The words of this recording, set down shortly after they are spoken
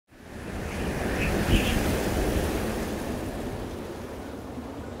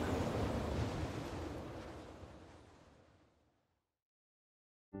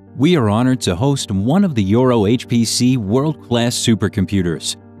We are honored to host one of the Euro HPC world-class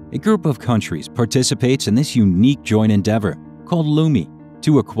supercomputers. A group of countries participates in this unique joint endeavor called LUMI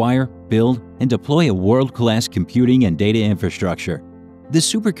to acquire, build, and deploy a world-class computing and data infrastructure. The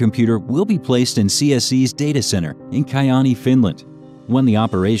supercomputer will be placed in CSE's data center in Kajaani, Finland. When the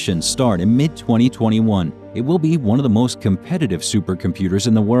operations start in mid-2021, it will be one of the most competitive supercomputers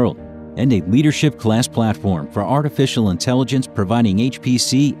in the world and a leadership-class platform for artificial intelligence, providing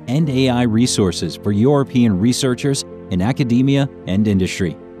HPC and AI resources for European researchers in academia and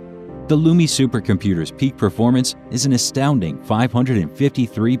industry. The LUMI supercomputer's peak performance is an astounding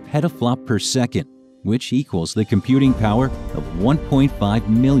 553 petaflop per second, which equals the computing power of 1.5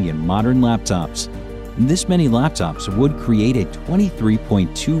 million modern laptops. This many laptops would create a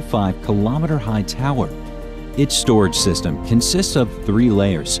 23.25 kilometer-high tower. Its storage system consists of 3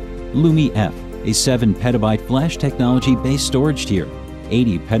 layers: LUMI F, a 7 petabyte flash technology-based storage tier,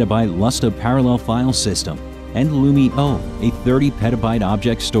 80 petabyte Lustre parallel file system, and LUMI O, a 30 petabyte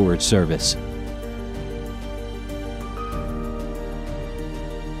object storage service.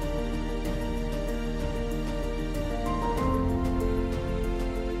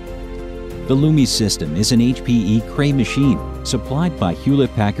 The LUMI system is an HPE Cray machine supplied by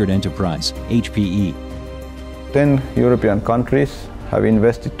Hewlett-Packard Enterprise, HPE. 10 European countries have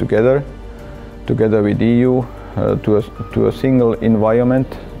invested together with EU to a single environment,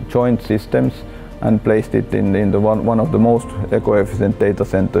 joint systems, and placed it in one of the most eco-efficient data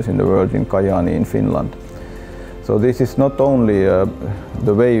centers in the world, in Kajaani in Finland. So this is not only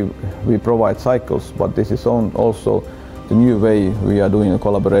the way we provide cycles, but this is also the new way we are doing a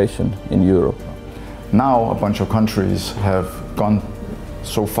collaboration in Europe. Now a bunch of countries have gone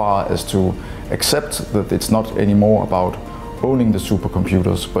so far as to accept that it's not anymore about owning the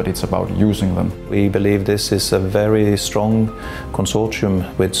supercomputers, but it's about using them. We believe this is a very strong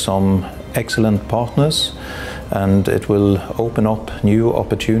consortium with some excellent partners, and it will open up new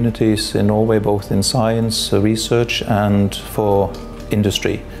opportunities in Norway, both in science, research, and for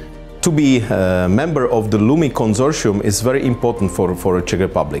industry. To be a member of the LUMI consortium is very important for Czech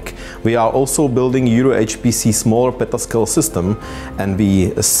Republic. We are also building Euro HPC smaller petascale system, and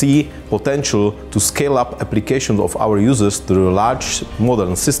we see potential to scale up applications of our users to a large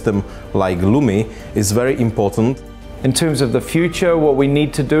modern system like LUMI is very important. In terms of the future, what we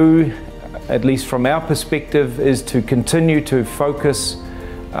need to do, at least from our perspective, is to continue to focus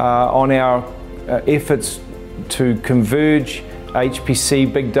on our efforts to converge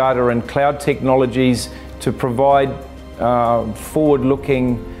HPC, big data and cloud technologies to provide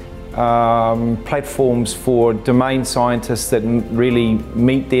forward-looking platforms for domain scientists that really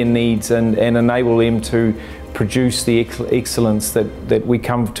meet their needs and enable them to produce the excellence that we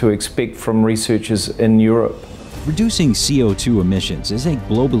come to expect from researchers in Europe. Reducing CO2 emissions is a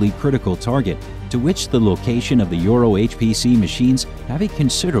globally critical target to which the location of the Euro HPC machines have a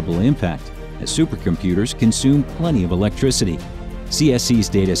considerable impact, as supercomputers consume plenty of electricity. CSE's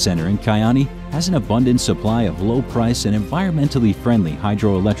data center in Kajaani has an abundant supply of low-price and environmentally friendly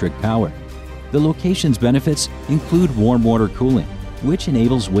hydroelectric power. The location's benefits include warm water cooling, which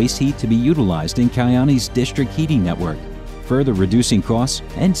enables waste heat to be utilized in Kajaani's district heating network, further reducing costs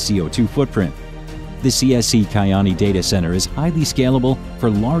and CO2 footprint. The CSE Kajaani data center is highly scalable for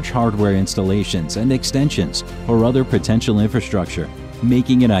large hardware installations and extensions or other potential infrastructure,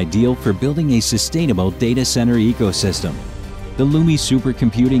 making it ideal for building a sustainable data center ecosystem. The LUMI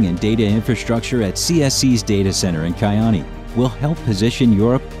supercomputing and data infrastructure at CSE's data center in Kajaani will help position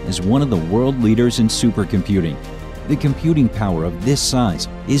Europe as one of the world leaders in supercomputing. The computing power of this size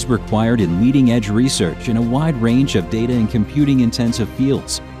is required in leading-edge research in a wide range of data and computing-intensive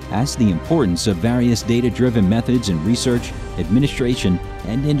fields, as the importance of various data-driven methods in research, administration,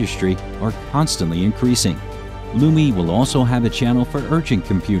 and industry are constantly increasing. LUMI will also have a channel for urgent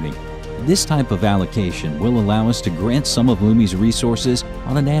computing. This type of allocation will allow us to grant some of LUMI's resources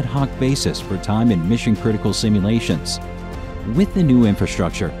on an ad hoc basis for time and mission-critical simulations. With the new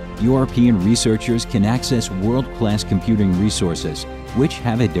infrastructure, European researchers can access world-class computing resources, which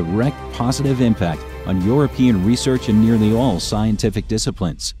have a direct positive impact on European research in nearly all scientific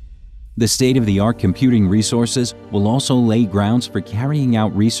disciplines. The state-of-the-art computing resources will also lay grounds for carrying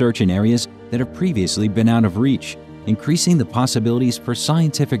out research in areas that have previously been out of reach, increasing the possibilities for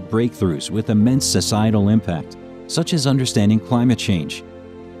scientific breakthroughs with immense societal impact, such as understanding climate change.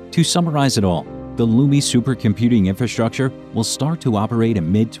 To summarize it all, the LUMI supercomputing infrastructure will start to operate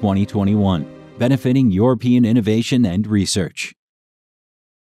in mid-2021, benefiting European innovation and research.